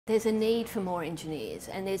There's a need for more engineers,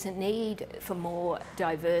 and there's a need for more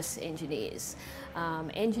diverse engineers,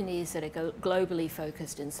 engineers that are globally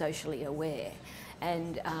focused and socially aware.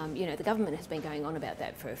 And you know, the government has been going on about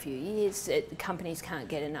that for a few years. Companies can't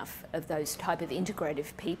get enough of those type of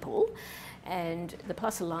integrative people, and the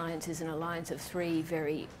Plus Alliance is an alliance of 3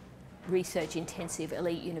 very research-intensive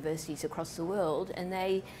elite universities across the world, and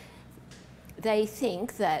they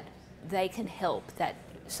think that they can help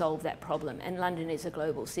solve that problem, and London is a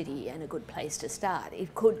global city and a good place to start.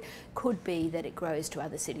 It could be that it grows to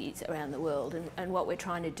other cities around the world, and what we're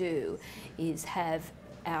trying to do is have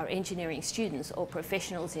our engineering students or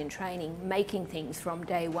professionals in training making things from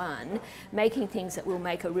day one, making things that will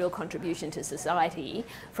make a real contribution to society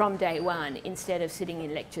from day one, instead of sitting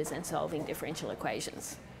in lectures and solving differential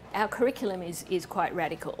equations. Our curriculum is quite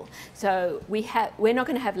radical. So we're not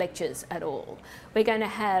going to have lectures at all. We're going to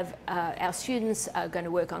have, our students are going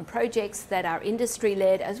to work on projects that are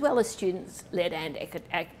industry-led as well as students-led and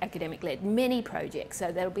academic-led, many projects.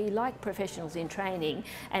 So they'll be like professionals in training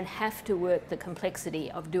and have to work the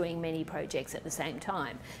complexity of doing many projects at the same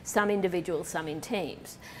time. Some individuals, some in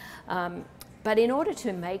teams. But in order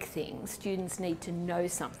to make things, students need to know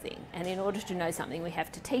something, and in order to know something we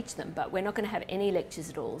have to teach them, but we're not going to have any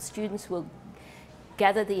lectures at all. Students will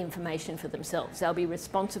gather the information for themselves. They'll be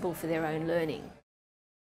responsible for their own learning.